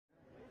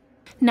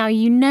Now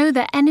you know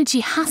that energy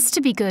has to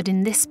be good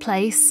in this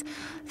place.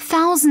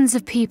 Thousands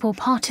of people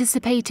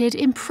participated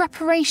in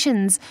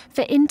preparations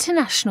for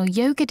International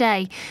Yoga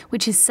Day,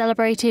 which is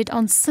celebrated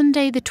on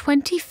Sunday the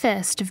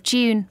 21st of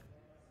June.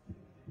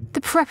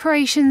 The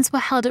preparations were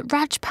held at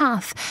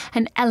Rajpath,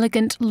 an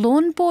elegant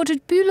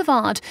lawn-bordered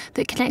boulevard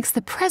that connects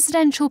the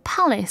Presidential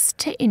Palace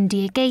to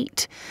India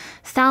Gate.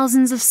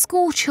 Thousands of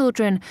school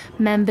children,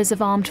 members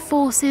of armed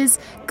forces,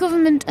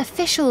 government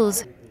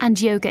officials and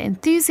yoga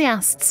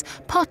enthusiasts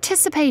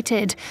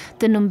participated.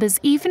 The numbers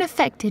even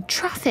affected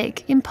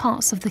traffic in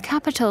parts of the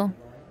capital.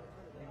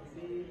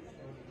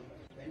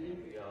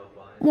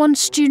 One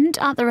student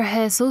at the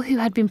rehearsal, who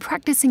had been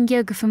practicing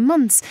yoga for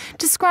months,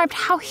 described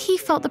how he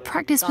felt the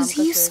practice was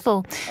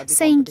useful,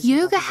 saying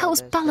yoga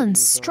helps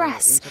balance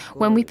stress.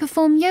 When we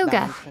perform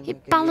yoga,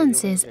 it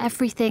balances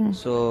everything.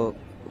 So,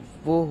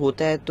 वो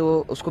होता है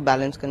तो उसको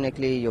balance करने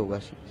के लिए yoga.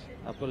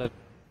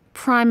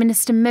 Prime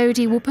Minister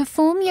Modi will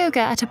perform yoga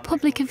at a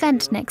public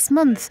event next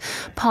month,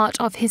 part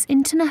of his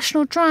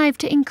international drive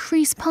to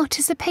increase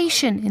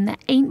participation in the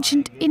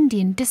ancient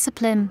Indian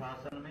discipline.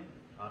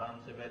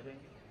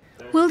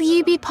 Will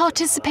you be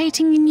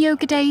participating in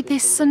Yoga Day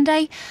this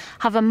Sunday?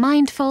 Have a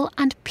mindful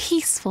and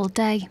peaceful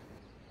day.